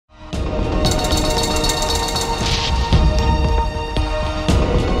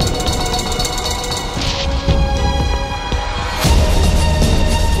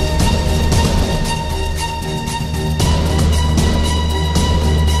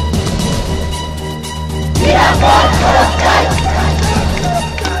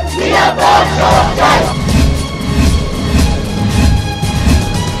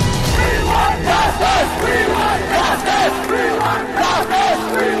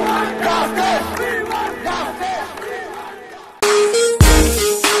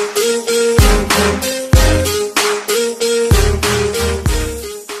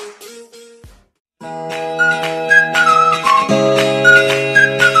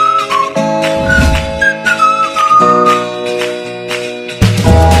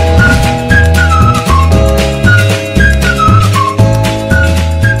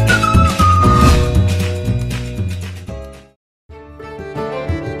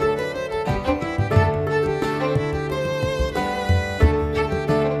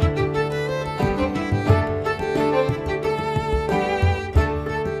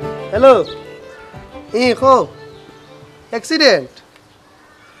Hello কো accident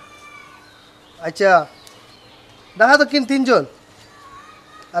আচ্ছা দেখা তো কিন তিনজন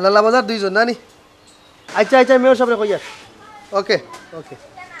আর লালা বাজার দুইজন নানি আচ্ছা আচ্ছা মেয়র সাহেব কইয়া ওকে ওকে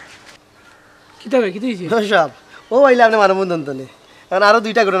কিতাবে কি দিয়েছি মেয়র সাহেব ও আইলে আপনি মানববন্ধন তো নেই কারণ আরও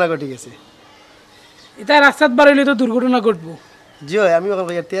দুইটা ঘটনা ঘটে গেছে এটা রাস্তাত বার হইলে তো দুর্ঘটনা ঘটবো জি হয় আমি ওখানে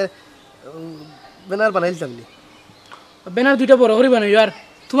কইয়া তে ব্যানার বানাইছিলাম নি ব্যানার দুইটা বড় করে বানাই আর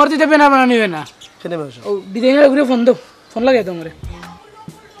তোমার দুইটা ব্যানার বানানি হয় না কেন মেয়র সাহেব ও ডিজাইনার ঘুরে ফোন দাও ফোন লাগে তোমার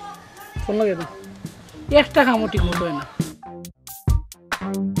ফোন লাগে দাও একটা কামও ঠিক মতো হয় না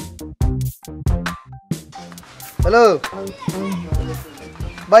হ্যালো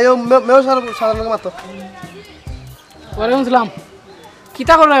ভাই ও মেয়র সাহেব সালাম মাত্র ওয়ালাইকুম সালাম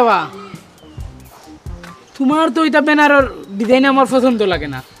কিতা করো বা তোমার তো ওইটা ব্যানারের ডিজাইন আমার পছন্দ লাগে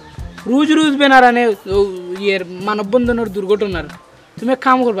না রোজ রোজ ব্যানার আনে ইয়ের মানববন্ধনের দুর্ঘটনার তুমি এক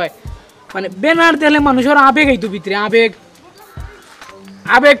কাম করবাই মানে ব্যানার দিলে মানুষের আবেগ আইতো ভিতরে আবেগ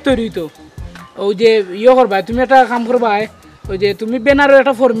আবেগ তৈরি হইতো ওই যে ইয়ে করবাই তুমি একটা কাম করবাই ওই যে তুমি ব্যানারের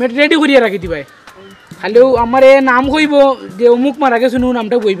একটা ফরম্যাট রেডি করিয়া রাখি দিবাই খালিও আমার এ নাম কইব যে অমুক মারা গেছে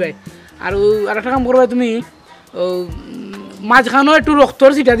নামটা কইবাই আর একটা কাম করবাই তুমি মাঝখানেও একটু রক্তর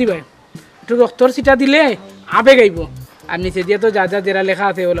ছিটা দিবাই একটু রক্তর ছিটা দিলে আবেগ আইব আর নিচে দিয়ে তো যা যা যেটা লেখা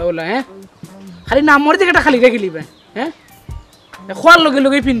আছে ওলা ওলা হ্যাঁ খালি নামর দিকে একটা খালি রেখে লিবে হ্যাঁ খোয়ার লগে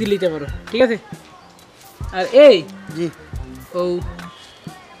লগেই পিন দিলিতে পারো ঠিক আছে আর এই জি ও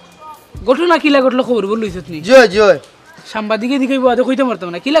ঘটনা কিলা ঘটলো খবর বললইছ তুমি জয় জয় সাংবাদিকে দিকে বাদে কইতে পারতাম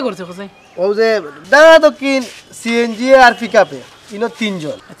না কিলা করছে কোথায় ও যে দাদা তো কিন সিএনজি আর পিকআপে ইনো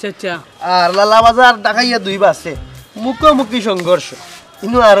তিনজন আচ্ছা আচ্ছা আর লালা বাজার ঢাকাইয়া দুই বাসে মুখোমুখি সংঘর্ষ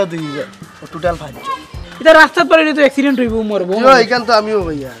ইনো আরো দুইজন টোটাল পাঁচজন এটা রাস্তাত পারে তো অ্যাক্সিডেন্ট হইব মরবো এইখান তো আমিও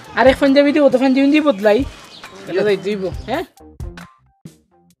ভাইয়া আর এক পাঞ্জাবিতে অত পাঞ্জাবি দিয়ে বদলাই তাহলে যাই যাইব হ্যাঁ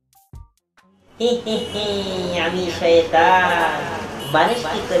আমি শয়তান মানুষ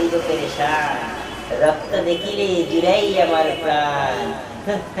কি করিব পেরেশান রক্ত দেখিলে জুড়াই আমার প্রাণ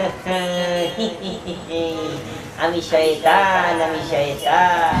আমি শয়তান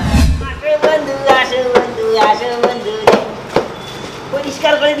বন্ধু আসো বন্ধু আসো বন্ধু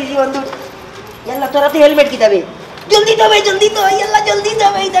পরিষ্কার করে দিছি বন্ধু ইয়াল্লা তোরা তো হেলমেট কি যাবে জলদি তো ভাই জলদি তো ইয়াল্লা জলদি তো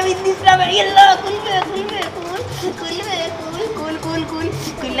ভাই দাবি দিছরা ভাই ইয়াল্লা খুলবে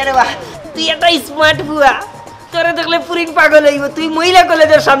খুললে রে বাহ তুই একটা স্মার্ট বুয়া তোরা দেখলে পুরিন পাগল হইব তুই মহিলা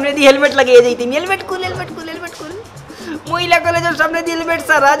কলেজের সামনে দিয়ে হেলমেট লাগিয়ে যাইতি হেলমেট খুল মহিলা কলেজের সামনে দিয়ে হেলমেট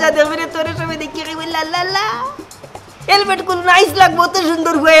সারা যা দেখবে রে তোরে সবাই দেখিয়ে কইবে লা লা লা হেলমেট খুল নাইস লাগবো তো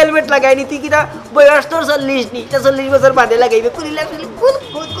সুন্দর বুয়া হেলমেট লাগাইনি তুই কিনা বয়স তোর 40 নি 40 বছর বাদে লাগাইবে খুলিলা খুল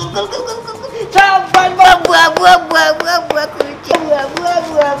সব বুয়া বুয়া বুয়া বুয়া বুয়া বুয়া খুলছি বুয়া বুয়া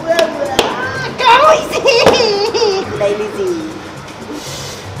বুয়া বুয়া বুয়া কাইছি লাইলিছি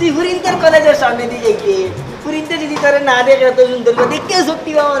তুই পুরিনদের কলেজের সামনে দিয়ে যাইতে পুরিনতে যদি তোরে না দেখে এত সুন্দর করে দেখে শক্তি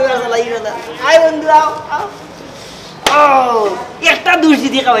আমার কাছে লাগি না আয় বন্ধু আও একটা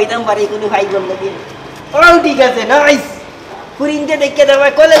দুর্নীতি খাওয়াইতাম পারি কোনো ভাই বললো দিয়ে ও ঠিক আছে নাইস পুরিনতে দেখে দেবো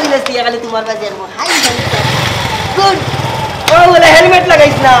কলেজ দিয়ে খালি তোমার কাছে হাই গুড ও বলে হেলমেট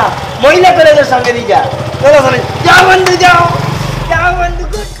লাগাইস না মহিলা কলেজের সামনে দিয়ে যা যাও বন্ধু যাও বন্ধু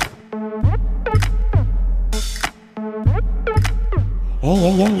গুড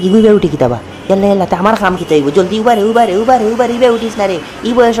ইগুইবে উঠি কিতাবা এল্লা আমার কাম কিতা হইব জলদি উবারে উঠিস না রে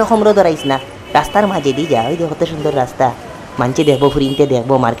ই বয়স সমর ধরাইস না রাস্তার মাঝে দিয়ে যা ওই দেখ কত সুন্দর রাস্তা মানছে দেখবো ফুরিনতে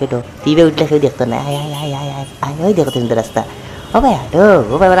দেখবো মার্কেটও তুইবে উঠলে কেউ দেখতো না আয় ওই দেখ কত সুন্দর রাস্তা ও ভাই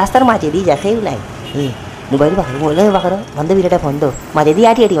ও ভাই রাস্তার মাঝে দিয়ে যা খেয়ে নাই মোবাইল বাকরো বান্ধবীটা ফোন দো মাঝে দিয়ে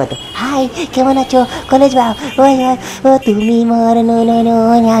আটি মাতো হাই কেমন আছো কলেজ বা ও তুমি মর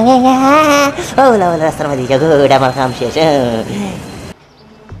ও বলা রাস্তার মাঝে যাও ওটা আমার কাম শেষ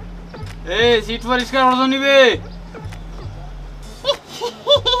সিট পরিষ্কার করছো নিবে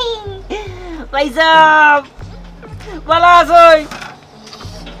ভাই সাহেব ভালো আছোই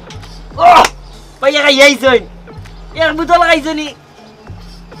ও ভাইয়া খাইয়াইছই এক বোতল খাইছনি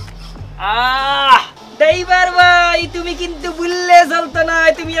ড্রাইভার ভাই তুমি কিন্তু ভুললে চলতো না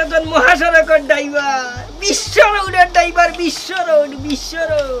তুমি একজন মহাসড়কের ড্রাইভার বিশ্ব রোডের ড্রাইভার বিশ্ব রোড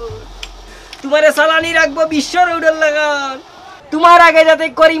তোমারে চালানি রাখবো বিশ্ব রোডের লাগান তোমার আগে যাতে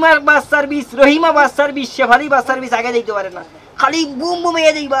Karima bus service Rahima bus service Shefali bus service আগে যাইতে পারে না খালি বুম বুমে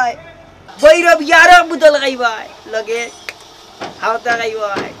যাইবাই ভৈরব ইয়ার বোতল খাইবাই লগে হাওতা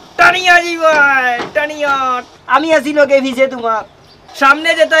খাইবাই টানিয়া যাইবাই টানিয়া আমি আছি লগে ভিজে তোমার সামনে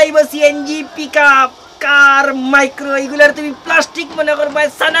যেতে আইব সিএনজি পিকআপ কার মাইক্রো এগুলার তুমি প্লাস্টিক মনে করবা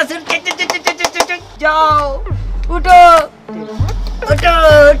সানাসুর যাও উঠো উঠো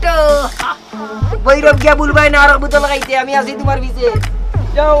উঠো ভৈরব গিয়া বলবাই না আর বোতল খাইতে আমি আছি তোমার ভিজে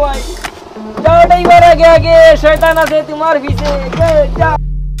যাও ভাই যাও ড্রাইভার আগে আগে শয়তান আছে তোমার ভিজে যাও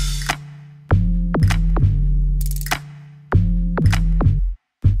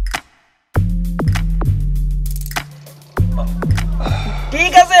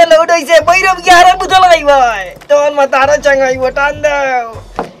ঠিক আছে লোড হইছে ভৈরব গিয়া আর বোতল খাইবাই তখন মাথা আরো চাঙ্গাইব টান দাও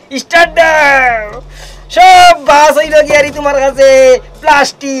স্টার্ট দাও সব বাস হইল গিয়ারি তোমার কাছে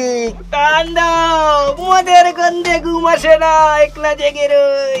প্লাস্টিক টান দাও মদের গন্ধে ঘুম আসে না একলা জেগে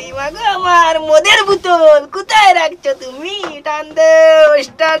রই মাগো আমার মদের বোতল কোথায় রাখছো তুমি টান দাও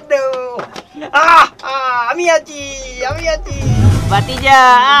স্টার্ট দাও আমি আছি ভাতিজা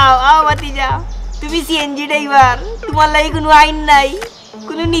আও ভাতিজা তুমি সিএনজি ড্রাইভার তোমার লাগি কোনো আইন নাই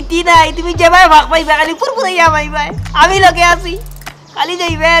কোনো নীতি নাই তুমি যাবাই ভাগ পাইবা খালি পুরপুরাইয়া পাইবা আমি লগে আছি খালি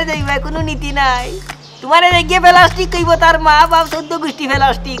যাইবা কোনো নীতি নাই তোমার রেগে প্লাস্টিক কইব তার মা বাপ 14 গোষ্ঠী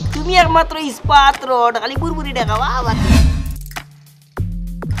প্লাস্টিক তুমি একমাত্র ইস্পাত রড খালি পুরপুরি দেখাবা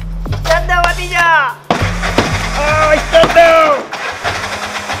ভাতিজা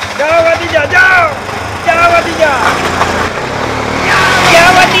যাও ভাতিজা যাও ভাতিজা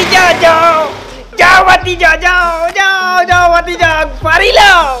যাও ভাতিজা যাও ভাতিজা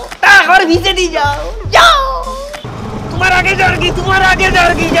পারিলাও তাহলে ভিজে দি যাও তোমার আগে জার্গি তোমার আগে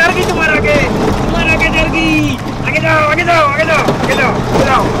জার্গি তোমার আগে জার্গি আগে যাও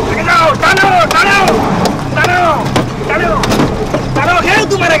টানো হেউ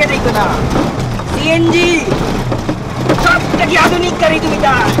তোমার আগে যাইতো না সিএনজি সব থেকে আধুনিক গাড়ি তুমি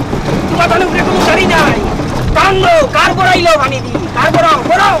যাও তোমার তাহলে উপরে কোনো গাড়ি নাই টানলো কার বড়াইলো ভানি দি কার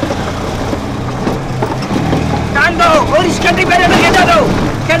বড়াও টান দাও পরিষ্কার দিবে না খেজা দাও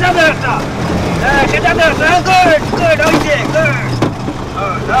একটা খেজা দাও গুড হইছে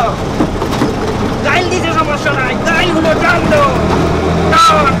গুড দাও গাইল দিতে সমস্যা নাই গাইল হলো টান দাও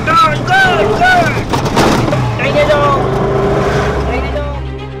টান গুড টাইনে যাও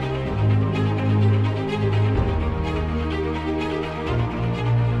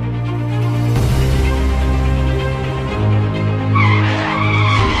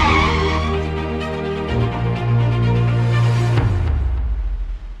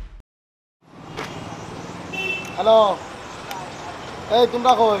হ্যালো এই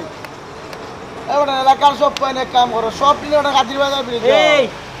তোমরা কই ওটা এলাকার সব কই এক কাম করো সব দিনে ওটা কাজির বাজার ব্রিজ এই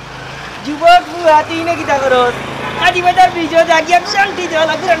যুবক হাতি নে কিটা করো কাজির বাজার ব্রিজ জাগিয়া গুরান্টি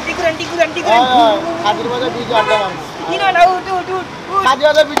জলা গুরান্টি কাজির বাজার ব্রিজ আড্ডা মারবো কিনা না উঠ কাজির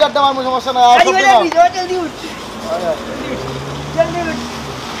বাজার ব্রিজ আড্ডা মারবো সমস্যা না কাজির বাজার ব্রিজ জলদি উঠ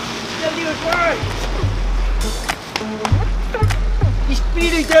জলদি উঠ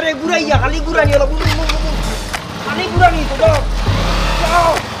স্পিড হইতারে গুরাইয়া খালি গুরানি হলো খালি গুরানি তো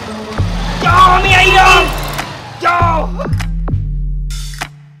যাও আমি আইলাম যাও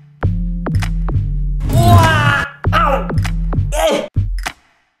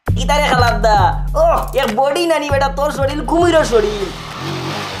ইতারে খালাপ দা ও এক বডি নানি বেটা তোর শরীর কুমিরের শরীর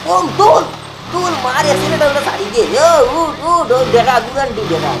ও তুল মার এসিলেটা ওটা সারি দে উঠ দেখা গুরান্টি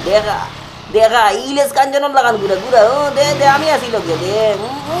দেখা ইলেস কাঞ্জনম লাগান গুরা ও দে আমি আসি লগে দে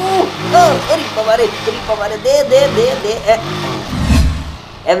ওরি বাবারে দে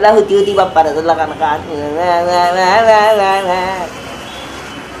এবলা হুতি বাপ্পারে তো লাগান কান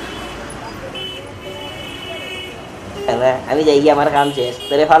আমি যাই আমার কাম শেষ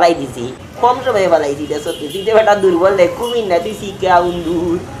তোরে ফালাই দিছি কম সময়ে ফালাইছি সত্যি তুই তো বেটা দুর্বল দেখ কুমির না তুই শিখে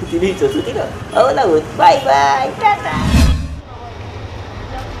আউন্দুর তুই সত্যি না ও লাগুত বাই টাটা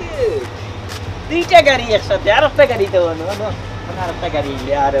দুইটা গাড়ি একসাথে আর একটা গাড়ি তো আর একটা গাড়ি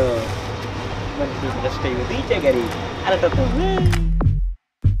আরো মানে দুইটা গাড়ি আর একটা তো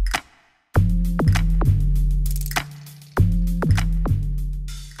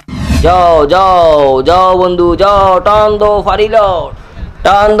যাও বন্ধু যাও টান দো ফারিল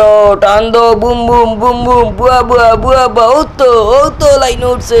টান দো বুম বুয়া বুয়া ও তো লাইন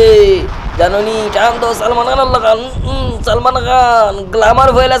উঠছে জাননি টান দো সালমান খান লাগান সালমান খান গ্ল্যামার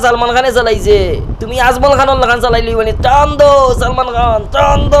হইলা সালমান খানে চালাইছে তুমি আজমল খান লাগান চালাইলি মানে টান দো সালমান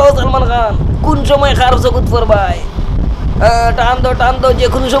খান কোন সময় খার চকুত পড়বাই টান দো যে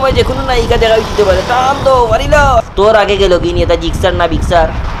কোনো সময় যে কোনো নায়িকা দেখা দিতে পারে টান দো পারিল তোর আগে গেল কি নিয়ে তা জিক্সার না বিক্সার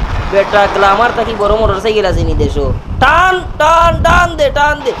বেটা গ্ল্যামার থাকি বড় মোটরসাইকেল আছে নি দেশো টান দে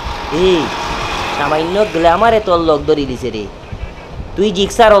এই সামান্য গ্ল্যামারে তোর লোক ধরি দিছে রে তুই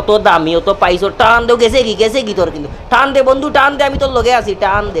জিক্সার অত দামি অত পাইছো টান দে গেছে কি তোর কিন্তু টান দে বন্ধু টান দে আমি তোর লগে আছি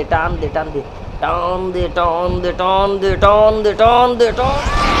টান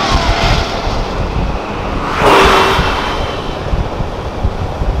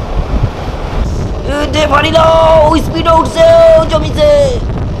দে পারি দাও স্পিড উঠছে জমিছে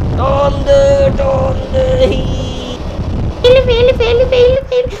টান দে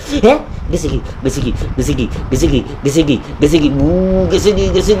হ্যাঁ গেছে কি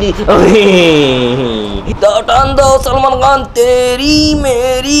টান দো সলমান খান তেরি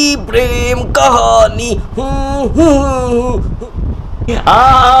মেরি প্রেম কাহানি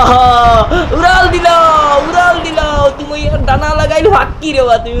উড়াল দিলাও তুমি ডানা লাগাইল ফাঁকি রে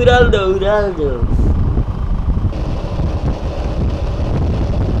বা তুমি উড়াল দাও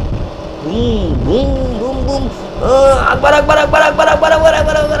বুম আকবার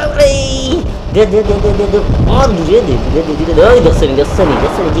দে দশনি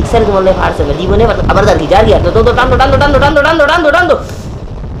জিক্সার তোমার ফারছে না জীবনে আবার যার কি তো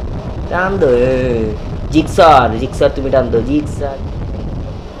টান দো জিক্সার তুমি টান দো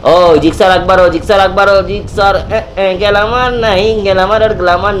জিক্সার আকবার গ্লামার আর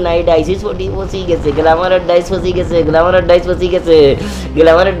গ্লামার নাই ডাইসিস ফসি গেছে গ্লামারের ডাইস ফসি গেছে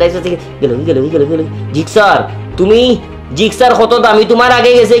গেল জিক্সার তুমি জিক্সার কত দামি তোমার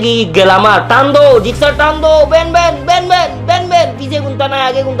আগে গেছে কি গ্লামার টান দো জিক্সার টান দো বেন পিছে গুনতা না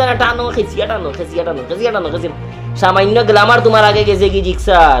আগে গুনতা না টানো খেসিয়া টানো সামান্য গ্লামার তোমার আগে গেছে কি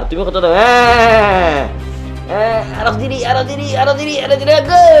জিক্সার তুমি কত দাও আরো দিরি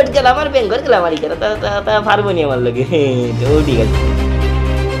গুড গ্লামার বেঙ্গল গ্লামারি করে তা পারবো নি আমার লগে ও ঠিক আছে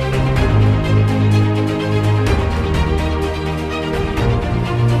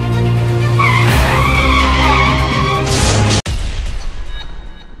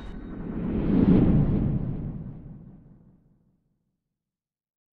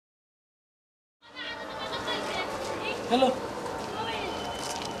হ্যালো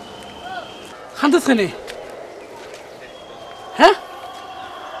খান্তস খানে হ্যাঁ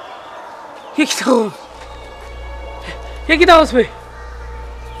কি কিতা হসবে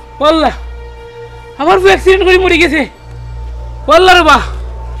বললা আমার ফু অ্যাক্সিডেন্ট করে মরে গেছে বললা রে বা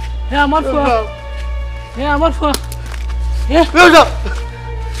আমার ফু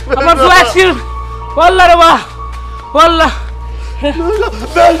অ্যাক্সিডেন্ট বললা রে বা বললা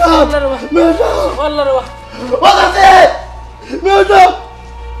রে বা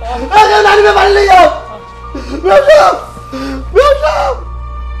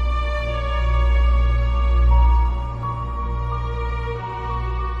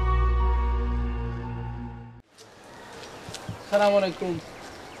সালাম আলাইকুম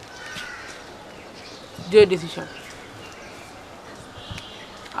জয় ডিসি সাহেব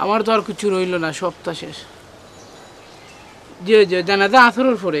আমার তো আর কিছু রইল না সপ্তাহ শেষ যে জানাজা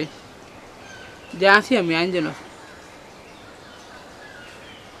আসরের পরে যে আসি আমি আইন যেন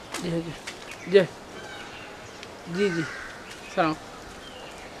জি সালাম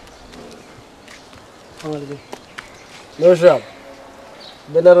সাহেব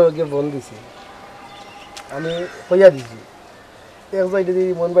বেনারকে ফোন দিছি আমি হইয়া দিছি এক সাইডে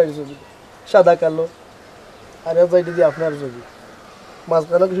দিদি মন বাড়ির ছবি সাদা কালো আর এক সাইডে দিয়ে আপনার ছবি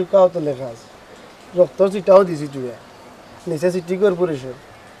মাঝখানে কিছু কাহতো লেখা আছে রক্তর চিটাও দিছি চুয়া নিচে সিটি কর্পোরেশন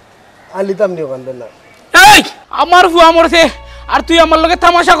আলিতাম নিয়ে কান্দে না আমার ফুয়া মরছে আর তুই আমার লগে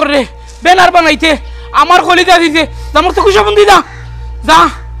তামাশা করে বেনার বানাইতে আমার কলিজা দিতে আমার তো খুশা বন্দি যা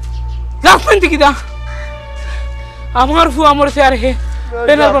কি দা আমার ফুয়া মরছে আর হে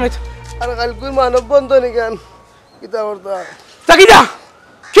বেনার বানাইতে আর কাল কই মানব বন্ধন গান কিতা করতা তাকি যা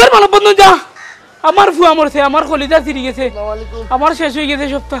কেন মানব বন্ধন যা আমার ফুয়া মরছে আমার কলিজা চিরি গেছে আমার শেষ হয়ে গেছে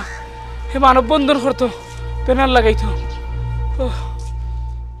সপ্তাহ হে মানব বন্ধন করতো বেনার লাগাইতো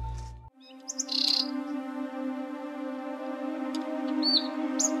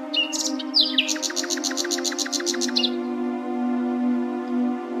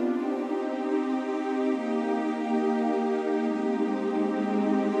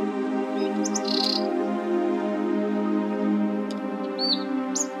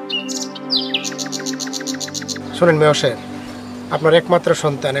শোনেন মেয়র সাহেব, আপনার একমাত্র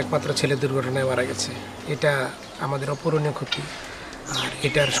সন্তান একমাত্র ছেলে দুর্ঘটনায় মারা গেছে। এটা আমাদের অপূরণীয় ক্ষতি। আর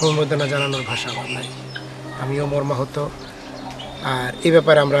এটার সমবেদনা জানানোর ভাষা আমার নাই। আমিও মর্মাহত। আর এই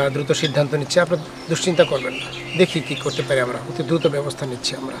ব্যাপারে আমরা দ্রুত সিদ্ধান্ত নিচ্ছি, আপনারা দুশ্চিন্তা করবেন না, দেখি কি করতে পারি আমরা, অতি দ্রুত ব্যবস্থা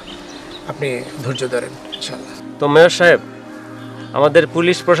নিচ্ছি আমরা, আপনি ধৈর্য ধরেন ইনশাআল্লাহ। তো মেয়র সাহেব, আমাদের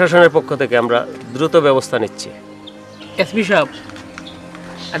পুলিশ প্রশাসনের পক্ষ থেকে আমরা দ্রুত ব্যবস্থা নিচ্ছি। এসপি সাহেব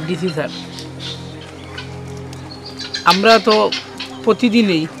আর ডিসি স্যার, আমরা তো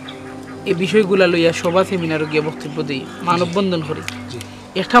প্রতিদিনই এই বিষয়গুলো লইয়া সভা সেমিনারে গিয়ে বক্তব্য দিই, মানববন্ধন করি।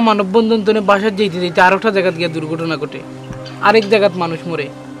 একটা মানববন্ধন তো বাসার যেতে যেতে আরেকটা জায়গায় গিয়ে দুর্ঘটনা ঘটে, আরেক জায়গাত মানুষ মরে।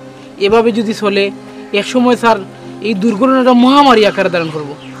 এভাবে যদি চলে এক সময় স্যার এই দুর্ঘটনাটা মহামারী আকারে ধারণ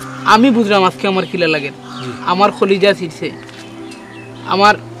করবো। আমি বুঝলাম আজকে আমার কিলা লাগে, আমার কলিজা ছিটছে,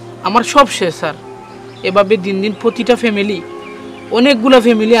 আমার সব শেষ স্যার। এভাবে দিন দিন প্রতিটা ফ্যামিলি, অনেকগুলো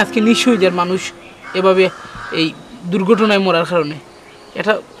ফ্যামিলি আজকে নিঃস্ব হয়ে যায় মানুষ এভাবে এই দুর্ঘটনায় মরার কারণে।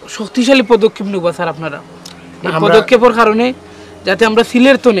 এটা শক্তিশালী পদক্ষেপ নেব স্যার আপনারা। এই পদক্ষেপের কারণে যাতে আমরা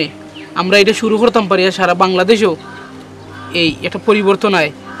সিলের তনে আমরা এটা শুরু করতাম পারি, আর সারা বাংলাদেশেও এই একটা পরিবর্তন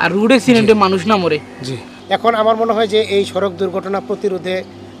হয় আর রোড অ্যাক্সিডেন্টে মানুষ না মরে। জি, এখন আমার মনে হয় যে এই সড়ক দুর্ঘটনা প্রতিরোধে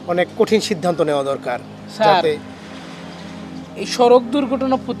অনেক কঠিন সিদ্ধান্ত নেওয়া দরকার স্যার। এই সড়ক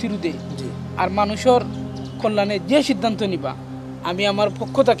দুর্ঘটনা প্রতিরোধে আর মানুষের কল্যাণে যে সিদ্ধান্ত নিবা, আমি আমার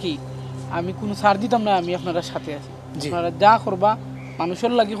পক্ষ থাকি আমি কোনো ছাড় দিতাম না। আমি আপনারা সাথে আছি, আপনারা যা করবা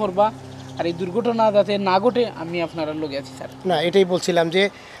মানুষের লাগি করবা, আর এই দুর্ঘটনা যাতে না ঘটে আমি আপনারা লগে আছি স্যার। না, এটাই বলছিলাম যে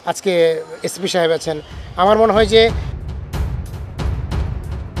আজকে এসপি সাহেব আছেন, আমার মনে হয় যে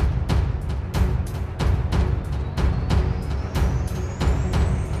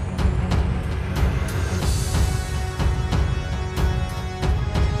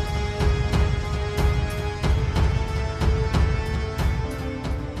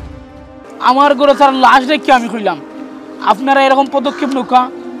আমার ঘরে স্যার লাশ রেখে আমি কইলাম আপনারা এরকম পদক্ষেপ নৌকা,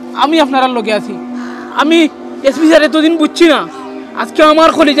 আমি আপনারা লগে আছি। আমি এসপি স্যার এতদিন বুঝছি না, আজকে আমার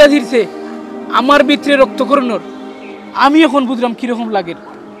কলিজা ছিড়ছে, আমার ভিতরে রক্তকরণের আমি এখন বুঝলাম কীরকম লাগে।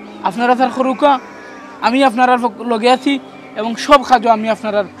 আপনারা স্যার করুকা, আমি আপনারা লগে আছি এবং সব কাজও আমি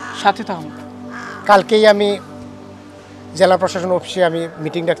আপনার সাথে থাকব। কালকেই আমি জেলা প্রশাসন অফিসে আমি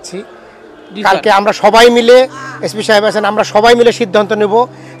মিটিং ডাকছি। কালকে আমরা সবাই মিলে, এসপি সাহেব আছেন, আমরা সবাই মিলে সিদ্ধান্ত নেব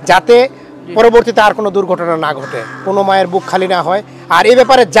যাতে পরবর্তীতে আর কোনো দুর্ঘটনা না ঘটে, কোনো মায়ের বুক খালি না হয়। আর এই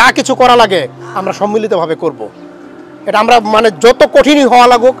ব্যাপারে যা কিছু করা লাগে আমরা সম্মিলিতভাবে করব। এটা আমরা মানে যত কঠিনই হওয়া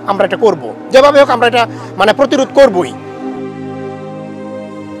লাগুক আমরা এটা করব, যেভাবে হোক আমরা এটা মানে প্রতিরোধ করবই।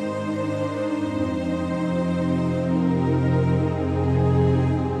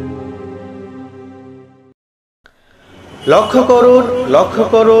 লক্ষ্য করুন, লক্ষ্য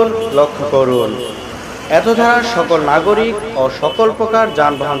করুন, লক্ষ্য করুন। এত ধারার সকল নাগরিক ও সকল প্রকার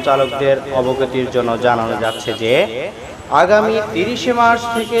যানবাহন চালকদের অবগতির জন্য জানানো যাচ্ছে যে আগামী 30শে মার্চ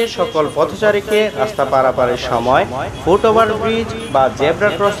থেকে সকল পথচারীকে রাস্তা পারাপারের সময় ফুট ওভার ব্রিজ বা জেব্রা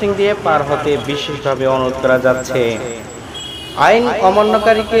ক্রসিং দিয়ে পার হতে বিশেষভাবে অনুরোধ করা যাচ্ছে। আইন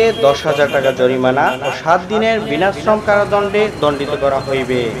অমান্যকারীকে 10,000 টাকা জরিমানা ও 7 দিনের বিনাশ্রম কারাদণ্ডে দণ্ডিত করা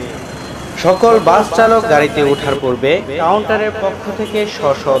হইবে। সকল বাস চালক গাড়িতে ওঠার পূর্বে কাউন্টারের পক্ষ থেকে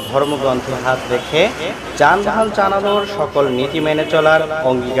স্ব ধর্মগ্রন্থে হাত রেখে যানবাহন চালানোর সকল নীতি মেনে চলার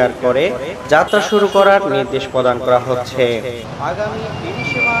অঙ্গীকার করে যাত্রা শুরু করার নির্দেশ প্রদান করা হচ্ছে। আগামী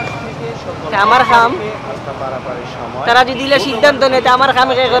 30শে মার্চ থেকে সকল আমার কাম রাস্তা পারাপারের সময় তারা যদি সিদ্ধান্ত নেয় আমার কাম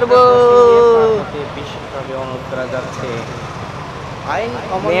কে করব। বিশেষভাবে অনুরোধ করা যাচ্ছে।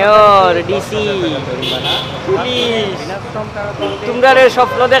 মেয়র, ডিসি, পুলিশ, তোমরা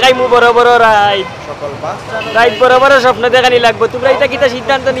স্বপ্ন দেখাইমু বড় বড় রাইট, রাইট বড় বড় স্বপ্ন দেখানি লাগবো। তোমরা এটা কিটা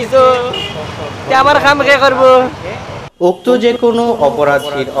সিদ্ধান্ত নিছো, আমার কাম কে করবো। উক্ত যে কোনো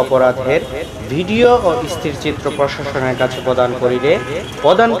অপরাধের ভিডিও ও স্থিরচিত্র প্রশাসনের কাছে প্রদান করিলে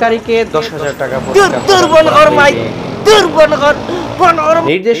প্রদানকারীকে 10,000 টাকা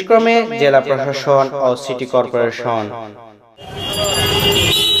নির্দেশক্রমে জেলা প্রশাসন ও সিটি কর্পোরেশন।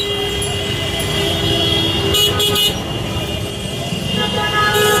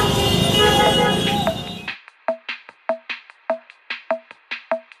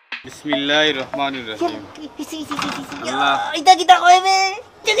 বিসমিল্লাহির রহমানির রহিম। আল্লাহ এটা কিটা কইবে,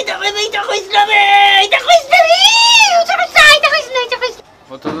 এটা কইবে, এটা কইছ না বে, এটা কইছ না বে, এটা কইছ না, এটা কইছ না, এটা কইছ না।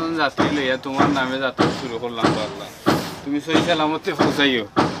 কতজন যাত্রী লইয়া তোমার নামে যাত্রা শুরু করলাম তো আল্লাহ, তুমি সহি সালামতে পৌঁছাইও।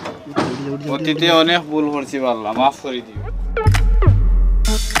 অতীতে অনেক ভুল করছি আল্লাহ, মাফ করে দিও।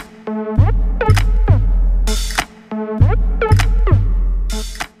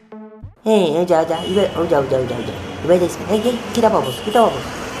 যা এবার যাও এবার যাইস। কিটা পাবো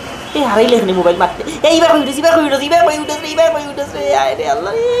এই হারাইলে এখানে মোবাইল মারতে। এইবার কই উঠেছে আরে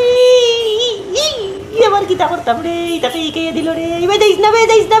আল্লাহ, এবার কিটা করতাম রে, তাকে কে দিল রে। এবার যাইস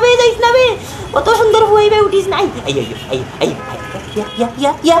না বে, অত সুন্দর বই উঠিস নাই।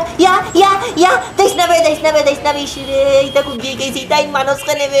 দেশ না বে ইসরে এটা খুব গিয়ে গেছি তাই মানুষ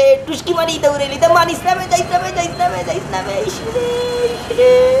কানে বে টুস্কি মারি এটা উড়ে লিতা মানিস না বে ইসরে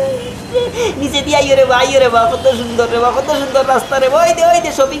নিচে দিয়ে আইও রে বা কত সুন্দর রে বা কত সুন্দর রাস্তা রে ওই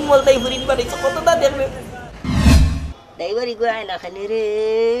দে শপিং মল তাই ফুরিন বানাইছো কতটা দেখবে ড্রাইভারি কই না খালি রে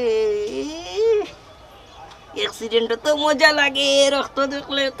অ্যাক্সিডেন্ট তো মজা লাগে রক্ত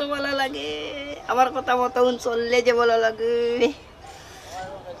দেখলে তো ভালো লাগে আমার কথা মতো চললে যে ভালো লাগে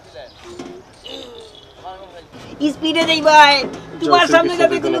স্পিডে যাই ভাই তোমার সামনে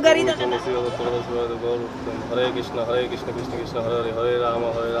যাবে কোনো গাড়ি থাকে না হরে কৃষ্ণ কৃষ্ণ কৃষ্ণ হরে হরে হরে রাম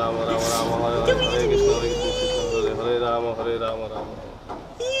রাম হরে হরে কৃষ্ণ হরে রাম রাম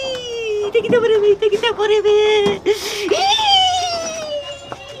এটা কিটা পড়বে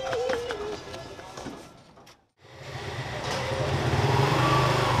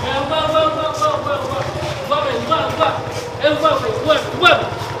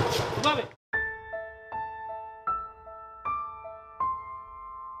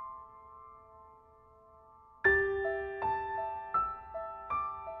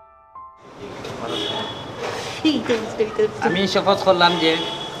আমি শপথ করলাম যে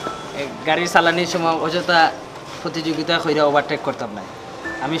গাড়ি চালানির সময় অযথা প্রতিযোগিতা কইরা ওভারটেক করতাম না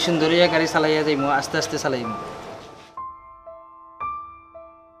আমি সুন্দরিয়া গাড়ি চালাইয়া যাইমু আস্তে আস্তে চালাইমু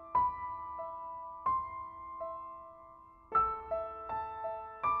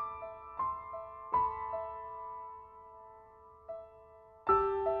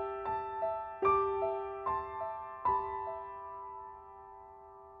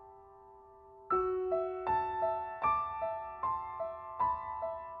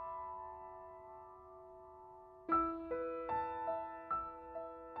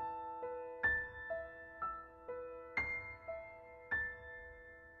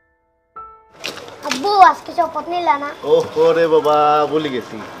আব্বু আজকে শপথ নিলা না ও রে বাবা ভুলে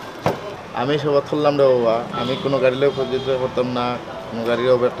গেছি আমি শপথ করলাম রে বাবা আমি কোনো গাড়িলেও প্রতিযোগিতা করতাম না কোনো গাড়ির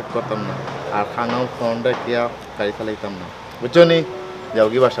ওভারটেক করতাম না আর খানাও ফোনটা কিয়া গাড়ি চালাইতাম না বুঝছো নি যাও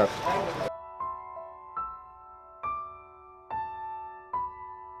কি বাসাত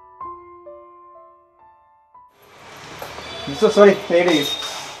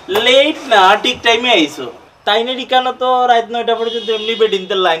লেট না ঠিক টাইমে আইছো তাইনে রিকানো তো রাত 9টা পর্যন্ত এমনি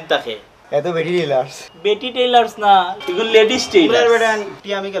বেডিনতে লাইন থাকে এত বেটি টেইলার্স বেটি টেইলার্স না এগুলো লেডিস টেইলার বেটা টি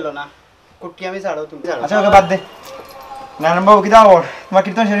আমি গেল না কুটি আমি ছাড়ো তুমি আচ্ছা ওকে বাদ দে নারায়ণ বাবু কি দাও তোমার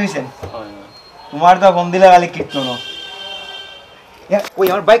কীর্তন শেষ হইছে তোমার তো ফোন দিলে খালি কীর্তন ওই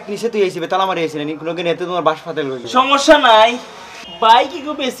আমার বাইক নিচে তুই আইছিবে তালা মারি আইছিস নি কোনো এতে তোমার বাস ফাটেল হইল সমস্যা নাই বাইক কি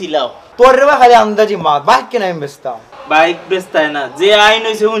বেচিলাও তোর রে খালি আন্দাজি মাত বাইক কেন আমি বেচতাম বাইক বেচতাই না যে আইন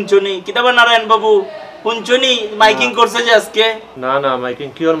হইছে হুনচনি কিতাবা নারায়ণ বাবু হুনচনি মাইকিং করছে যে আজকে না না মাইকিং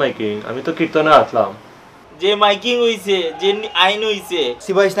কিওর মাইকিং আমি তো কীর্তনে আসলাম যে মাইকিং হইছে যে আইন হইছে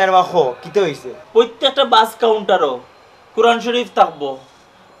সিবাই স্নার বাখো কিতে হইছে প্রত্যেকটা বাস কাউন্টারও কোরআন শরীফ থাকবো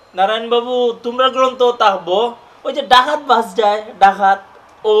নারায়ণ বাবু তোমরা গ্রন্থ থাকবো ওই যে ডাকাত বাস যায় ডাকাত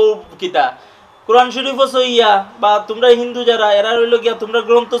ও কিতা কোরআন শরীফও সইয়া বা তোমরা হিন্দু যারা এরা রইল গিয়া তোমরা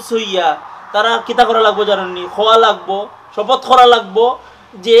গ্রন্থ সইয়া তারা কিতা করা লাগবো জানেননি খোয়া লাগবো শপথ করা লাগবো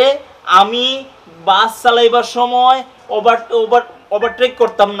যে আমি বাস চালাইবার সময় ওভারটেক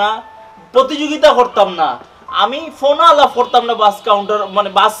করতাম না প্রতিযোগিতা করতাম না আমি ফোন আলাপ করতাম না বাস কাউন্টার মানে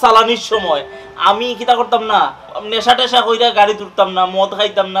বাস চালানির সময় আমি কিতা করতাম না নেশা টেশা কইরা গাড়ি তুলতাম না মদ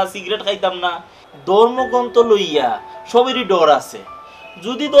খাইতাম না সিগারেট খাইতাম না ধর্মগ্রন্থ লইয়া সবেরই ডর আছে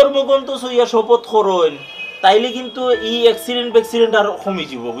যদি ধর্মগ্রন্থ সইয়া শপথ করেন তাইলে কিন্তু এই অ্যাক্সিডেন্ট আর কমে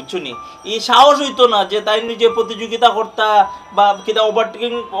যাব বুঝছো নি এই সাহস হইতো না যে তাই নিজে প্রতিযোগিতা করতা বা কিতা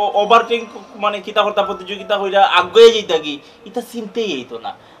ওভারটেকিং মানে কিতা করতা প্রতিযোগিতা কইরা আগে যাইতা কি এটা চিনতেই হইতো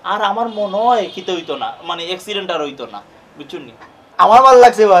না আর আমার মনে হয় কিতা হইতো না মানে অ্যাক্সিডেন্ট আর হইতো না বুঝছো নি আমার ভালো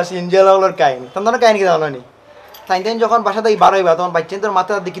লাগছে বাস ইন্ডিয়ালাগুলোর কাহিনী তোমার কাহিনী কি জানো নি তাই যখন বাসা থেকে বার হইবা তখন বাচ্চা তোর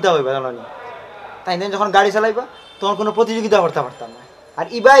মাথা দিকিতা হইবা জানো নি তাই যখন গাড়ি চালাইবা তখন কোনো প্রতিযোগিতা করতে পারতাম না আর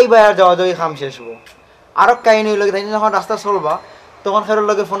ইবা আর যাওয়া যাওয়া খাম শেষ হবো আরো কাহিনী হইল তাই যখন রাস্তা চলবা তখন ফেরোর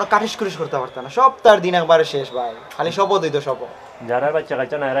লগে ফোনে কাটিস কুটিস করতে পারতাম না সব তার দিন একবারে শেষ ভাই খালি শপথ হইতো শপথ যারা বাচ্চা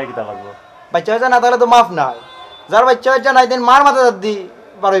কাচ্চা না এরাই কিতা করবো বাচ্চা কাচ্চা না থাকলে তো মাফ নাই যার বাচ্চা কাচ্চা নাই দেন মার মাথা দি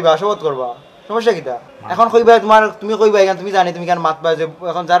বার হইবা শপথ করবা সমস্যা কিতা এখন কইবা তুমি কইবা এখান তুমি জানি তুমি কেন মাতবা যে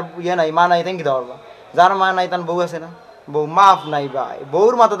এখন যার ইয়ে নাই মা নাই তেন কিতা করবা যার মা নাই তার বউ আছে না বউ মাফ নাই ভাই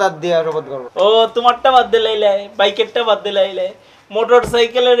বউর মাথা দাঁত দিয়ে শপথ করবো ও তোমারটা বাদ দিলাইলে বাইকেরটা বাদ দিলাইলে মোটর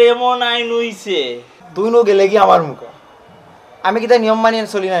সাইকেলের এমন আইন হইছে তুই নো গেলে কি আমার মুখে আমি কি তাই নিয়ম মানিয়ে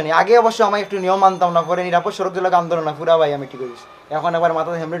চলি না আগে অবশ্য আমি একটু নিয়ম মানতাম না পরে নিরাপদ সড়ক জেলাকে আন্দোলন না পুরা ভাই আমি ঠিক করিস এখন একবার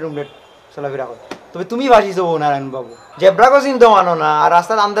মাথাতে হেমলেট রুমলেট চলাফেরা করে তবে তুমি ভাসিস নারায়ণ বাবু জেব্রা ক্রসিং তো মানো না আর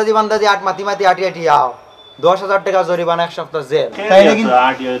রাস্তার আন্দাজি বান্দাজি আট মাতি আটি আও 10,000 টাকা জরিমানা 1 সপ্তাহ জেল তাইলে কিন্তু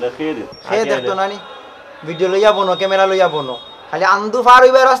খেয়ে দেখতো নানি ভিডিও লইয়া বনো ক্যামেরা লইয়া বনো খালি আন্দু পার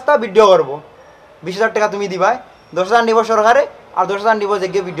হইবার রাস্তা ভিডিও করবো 20,000 টাকা তুমি দিবাই 10,000 নিব সরকারে আর 10,000 নিব যে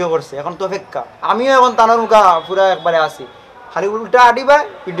ভিডিও করছে এখন তো অপেক্ষা আমিও এখন তানোর মুখা পুরা একবারে আসি খালি উল্টা আডিবা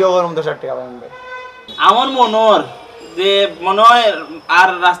ভিডিও করুম 10,000 টাকা পাইম ভাই আমার মনর যে মনে হয় আর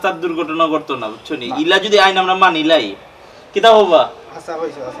রাস্তার দুর্ঘটনা ঘটতো না বুঝছো নি ইলা যদি আইন আমরা মানিলাই কিতা হবা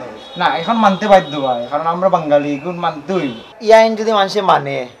না এখন মানতে বাধ্য ভাই কারণ আমরা বাঙালি গুণ মানতে হইব ই আইন যদি মানুষে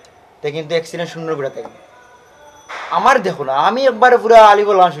মানে তে কিন্তু অ্যাক্সিডেন্ট শূন্য করে থাকবে আমার দেখো না আমি একবারে পুরো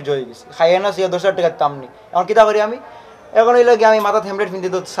আলিগো লাঞ্চ হয়ে গেছি খাইয়ে না সে 10,000 টাকার দাম নেই এখন কিতা করি আমি এখন হইলো কি আমি মাথা হেমলেট পিনতে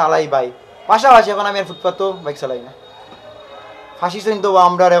তো চালাই বাইক পাশাপাশি এখন আমি আর ফুটপাথও বাইক চালাই না ফাঁসি তো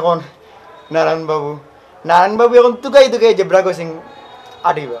আমরা এখন নারায়ণবাবু এখন তুকাই জেব্রা ক্রসিং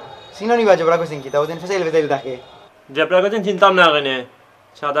আটিবা চিননিবা জেব্রা ক্রসিং কি তাও দিন ফেসাইল ফেসাইল থাকে জেব্রা ক্রসিং চিনতাম না কেন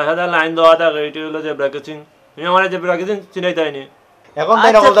সাদা সাদা লাইন দেওয়া থাকে এটা হলো জেব্রা ক্রসিং তুমি আমার জেব্রা ক্রসিং চিনাই তাইনি এখন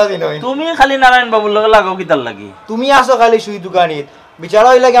তাই না বলতা দিন তুমি খালি নারায়ণ বাবুর লগে লাগাও কিতার লাগি তুমি আসো খালি সুই দোকানিত বিচারা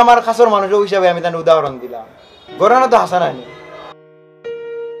হই লাগে আমার খাসর মানুষ হিসাবে আমি তার উদাহরণ দিলাম গরানা তো হাসান আনি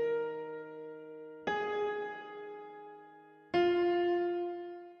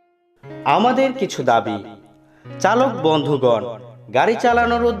আমাদের কিছু দাবি চালক বন্ধুগণ গাড়ি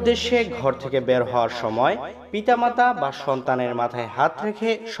চালানোর উদ্দেশ্যে ঘর থেকে বের হওয়ার সময় পিতামাতা বা সন্তানের মাথায় হাত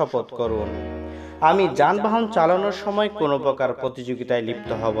রেখে শপথ করুন আমি যানবাহন চালানোর সময় কোনো প্রকার প্রতিযোগিতায় লিপ্ত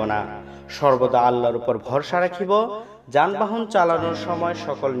হব না সর্বদা আল্লাহর উপর ভরসা রাখিব যানবাহন চালানোর সময়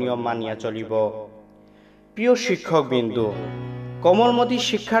সকল নিয়ম মানিয়া চলিব প্রিয় শিক্ষক বিন্দু কোমলমতি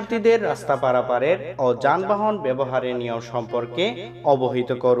শিক্ষার্থীদের রাস্তা পারাপারের ও যানবাহন ব্যবহারের নিয়ম সম্পর্কে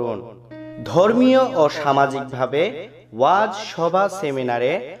অবহিত করুন ধর্মীয় ও সামাজিকভাবে ওয়াজ সভা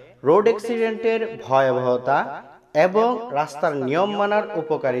সেমিনারে রোড অ্যাক্সিডেন্টের ভয়াবহতা এবং রাস্তার নিয়ম মানার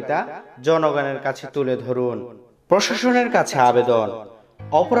উপকারিতা জনগণের কাছে তুলে ধরুন প্রশাসনের কাছে আবেদন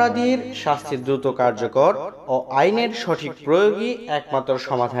অপরাধীর শাস্তি দ্রুত কার্যকর ও আইনের সঠিক প্রয়োগই একমাত্র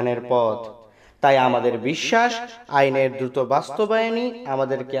সমাধানের পথ তাই আমাদের বিশ্বাস আইনের দ্রুত বাস্তবায়নই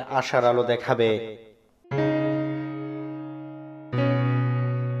আমাদেরকে আশার আলো দেখাবে